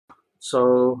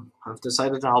So I've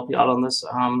decided to help you out on this.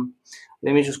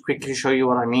 Let me just quickly show you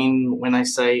what I mean when I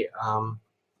say,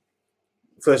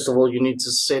 first of all, you need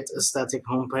to set a static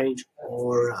homepage,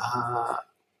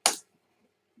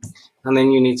 and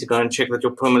then you need to go and check that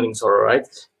your permalinks are alright,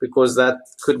 because that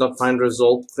could not find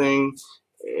result thing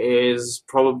is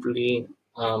probably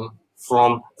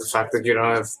from the fact that you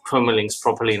don't have permalinks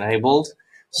properly enabled.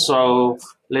 So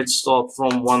let's start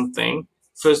from one thing.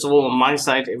 First of all, on my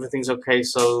side, everything's okay,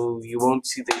 so you won't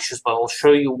see the issues, but I'll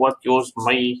show you what yours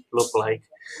may look like.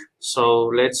 So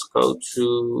let's go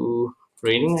to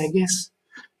reading, I guess.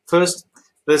 First,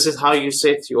 this is how you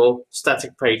set your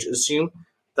static page. Assume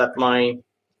that my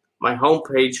home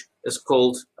page is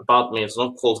called About Me. It's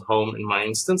not called Home in my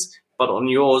instance, but on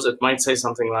yours, it might say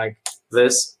something like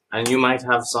this, and you might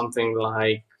have something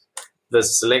like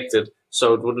this selected,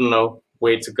 so it wouldn't know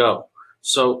where to go.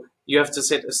 So you have to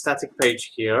set a static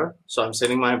page here. So I'm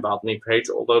setting my About Me page,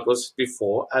 although it was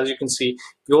before. As you can see,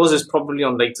 yours is probably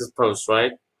on latest post,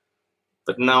 right?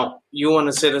 But now you want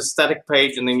to set a static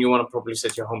page, and then you want to probably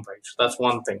set your home page. That's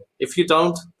one thing. If you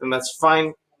don't, then that's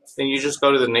fine. Then you just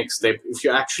go to the next step. If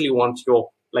you actually want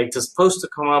your latest post to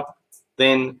come up,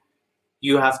 then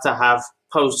you have to have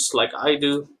posts like I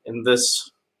do in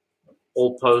this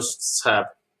all posts tab.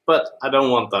 But I don't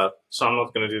want that, so I'm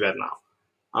not going to do that now.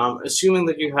 Assuming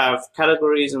that you have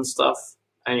categories and stuff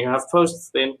and you have posts,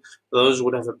 then those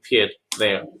would have appeared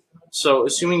there. So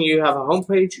assuming you have a home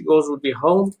page, yours would be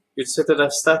home, you'd set it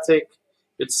as static,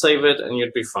 you'd save it, and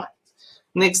you'd be fine.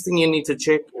 Next thing you need to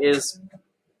check is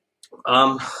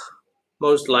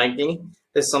most likely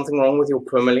there's something wrong with your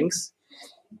permalinks.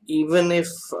 Even if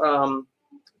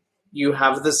you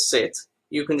have this set,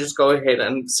 you can just go ahead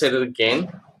and set it again,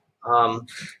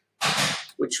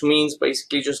 which means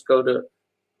basically just go to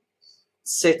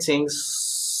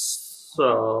settings,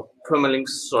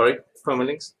 permalinks,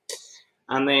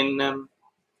 and then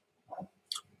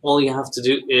all you have to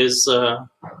do is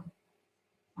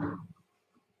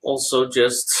also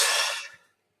just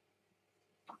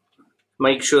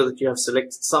make sure that you have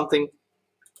selected something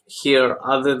here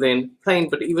other than plain.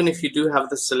 But even if you do have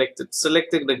this selected,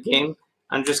 select it again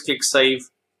and just click save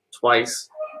twice,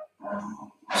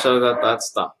 so that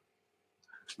that's done.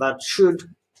 That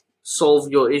should solve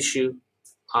your issue.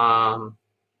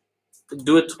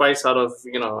 Do it twice out of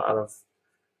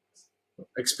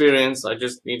experience. I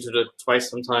just need to do it twice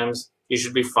sometimes. You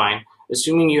should be fine.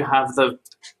 Assuming you have the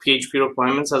PHP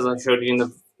requirements as I showed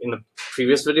you in the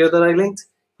previous video that I linked,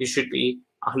 you should be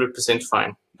 100%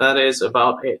 fine. That is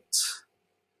about it.